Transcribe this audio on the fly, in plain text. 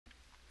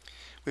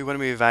We want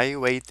to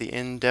evaluate the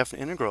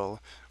indefinite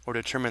integral or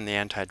determine the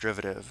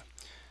antiderivative.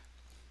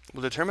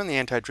 We'll determine the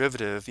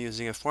antiderivative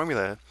using a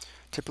formula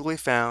typically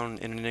found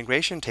in an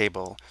integration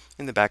table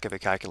in the back of a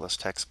calculus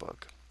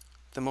textbook.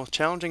 The most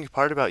challenging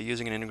part about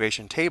using an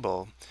integration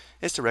table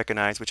is to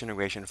recognize which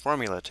integration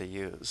formula to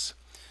use.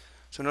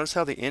 So notice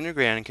how the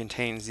integrand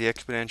contains the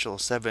exponential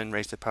 7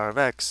 raised to the power of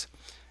x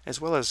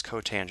as well as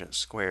cotangent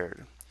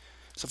squared.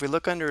 So if we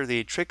look under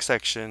the trig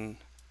section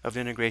of the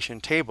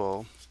integration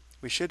table,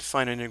 we should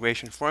find an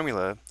integration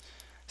formula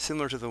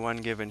similar to the one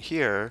given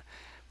here,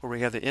 where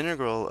we have the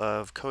integral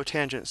of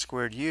cotangent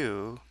squared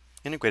u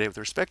integrated with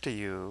respect to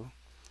u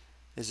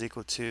is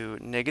equal to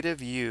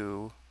negative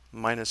u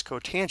minus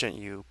cotangent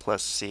u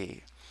plus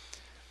c.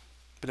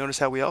 But notice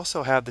how we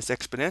also have this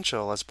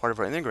exponential as part of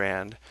our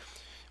integrand,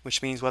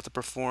 which means we'll have to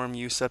perform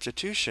u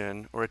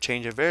substitution, or a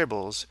change of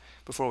variables,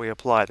 before we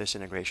apply this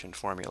integration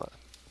formula.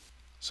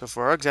 So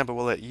for our example,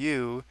 we'll let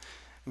u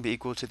be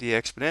equal to the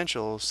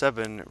exponential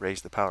 7 raised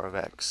to the power of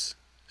x.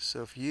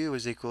 So if u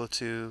is equal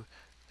to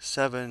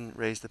 7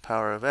 raised to the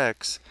power of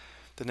x,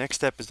 the next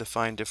step is to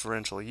find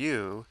differential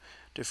u,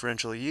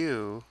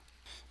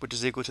 which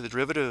is equal to the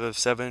derivative of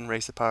 7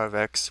 raised to the power of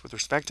x with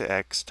respect to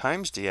x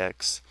times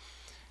dx.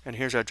 And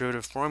here's our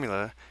derivative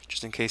formula,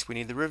 just in case we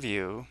need the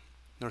review.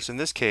 Notice in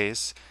this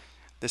case,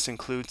 this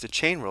includes the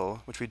chain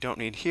rule, which we don't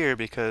need here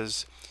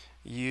because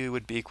u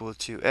would be equal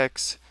to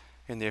x,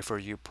 and therefore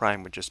u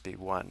prime would just be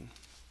 1.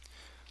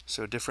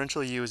 So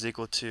differential u is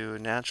equal to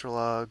natural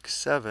log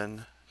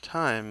 7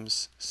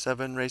 times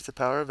 7 raised to the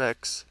power of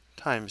x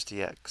times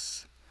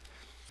dx.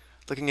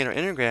 Looking at our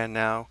integrand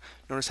now,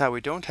 notice how we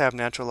don't have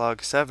natural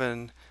log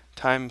 7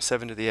 times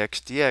 7 to the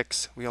x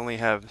dx, we only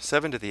have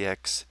 7 to the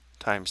x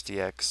times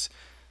dx.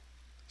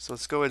 So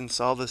let's go ahead and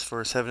solve this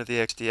for 7 to the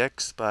x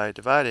dx by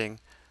dividing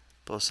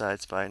both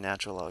sides by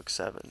natural log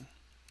 7.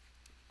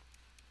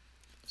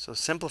 So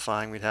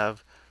simplifying, we'd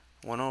have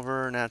 1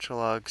 over natural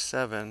log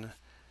 7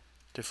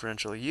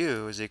 differential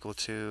u is equal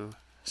to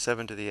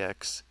 7 to the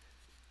x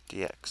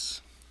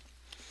dx.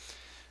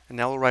 And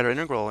now we'll write our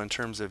integral in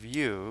terms of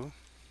u.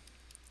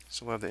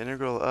 So we'll have the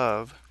integral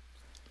of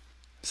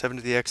 7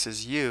 to the x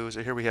is u,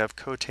 so here we have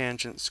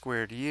cotangent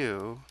squared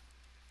u.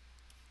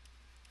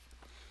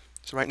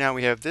 So right now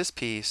we have this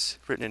piece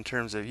written in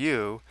terms of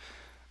u,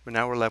 but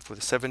now we're left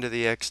with 7 to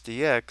the x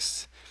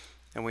dx,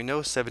 and we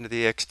know 7 to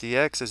the x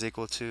dx is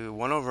equal to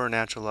 1 over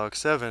natural log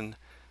 7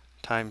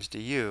 times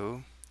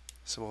du.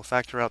 So we'll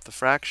factor out the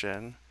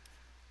fraction,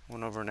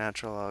 1 over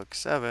natural log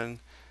 7, and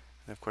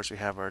of course we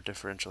have our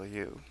differential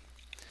u.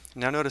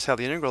 Now notice how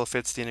the integral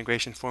fits the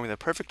integration formula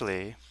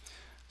perfectly,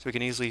 so we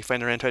can easily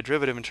find our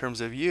antiderivative in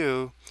terms of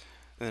u,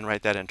 and then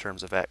write that in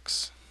terms of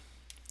x.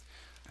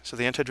 So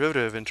the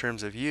antiderivative in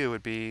terms of u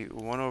would be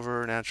 1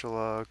 over natural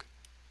log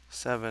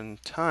 7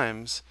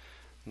 times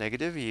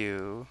negative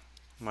u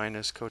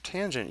minus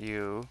cotangent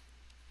u,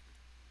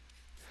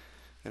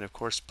 and of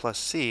course plus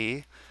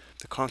c,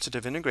 the constant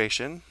of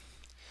integration.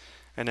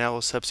 And now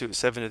we'll substitute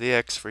 7 to the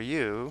x for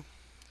u.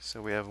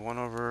 So we have 1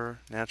 over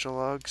natural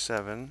log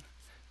 7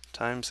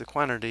 times the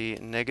quantity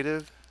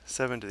negative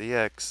 7 to the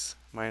x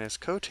minus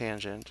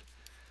cotangent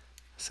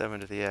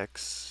 7 to the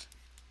x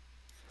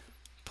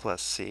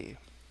plus c.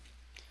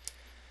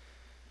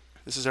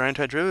 This is our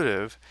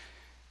antiderivative,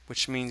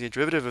 which means the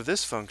derivative of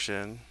this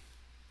function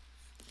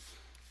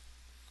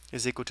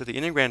is equal to the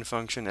integrand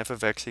function f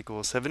of x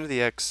equals 7 to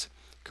the x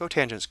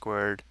cotangent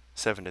squared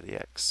 7 to the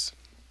x.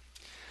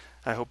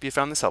 I hope you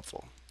found this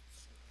helpful.